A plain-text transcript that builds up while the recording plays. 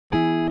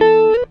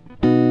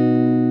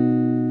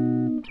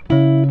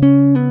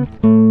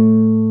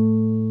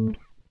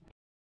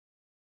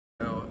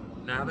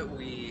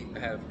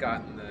have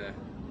gotten the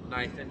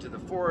knife into the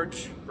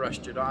forge,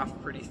 brushed it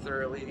off pretty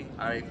thoroughly.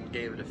 I even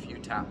gave it a few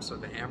taps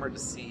with the hammer to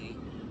see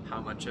how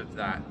much of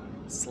that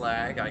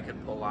slag I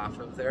could pull off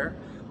of there.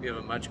 We have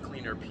a much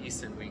cleaner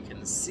piece and we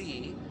can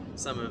see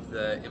some of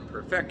the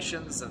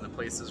imperfections and the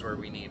places where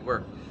we need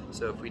work.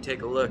 So if we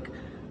take a look,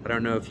 I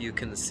don't know if you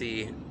can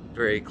see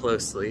very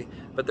closely,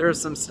 but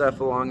there's some stuff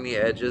along the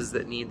edges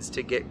that needs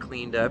to get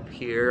cleaned up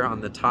here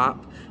on the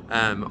top.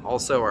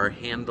 Also, our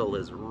handle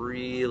is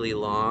really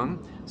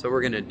long, so what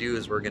we're going to do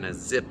is we're going to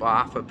zip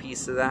off a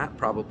piece of that,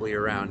 probably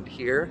around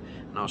here,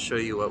 and I'll show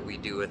you what we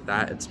do with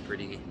that. It's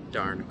pretty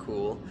darn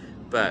cool.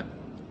 But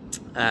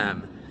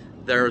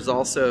there's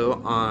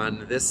also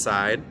on this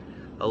side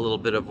a little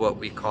bit of what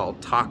we call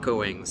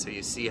tacoing. So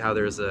you see how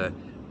there's a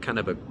kind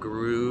of a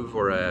groove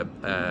or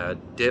a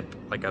dip,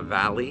 like a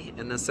valley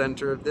in the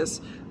center of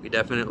this. We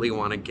definitely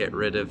want to get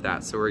rid of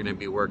that. So we're going to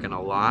be working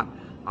a lot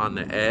on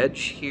the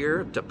edge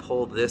here to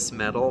pull this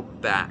metal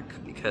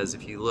back, because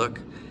if you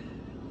look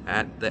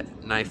at the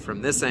knife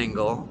from this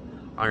angle,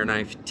 our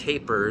knife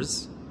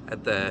tapers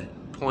at the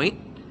point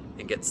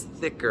and gets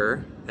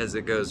thicker as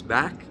it goes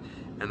back,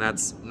 and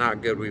that's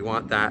not good. We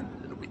want that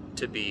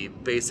to be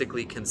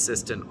basically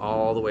consistent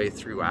all the way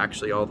through,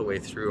 actually all the way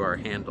through our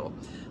handle.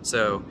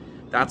 So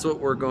that's what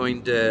we're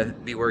going to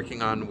be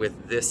working on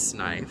with this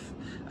knife.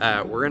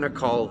 We're going to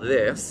call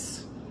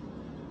this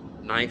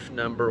knife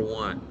number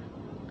 1,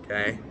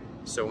 okay?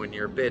 So when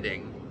you're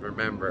bidding,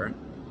 remember,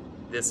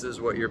 this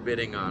is what you're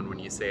bidding on when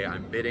you say,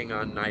 I'm bidding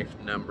on knife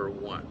number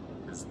 1,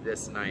 is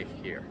this knife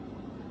here.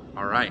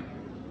 All right,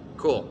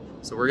 cool.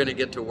 So we're going to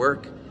get to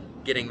work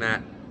getting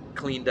that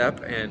cleaned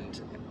up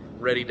and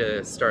ready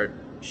to start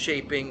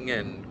shaping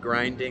and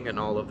grinding and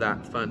all of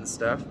that fun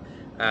stuff.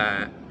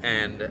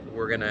 And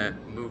we're gonna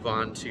move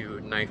on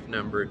to knife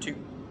number 2.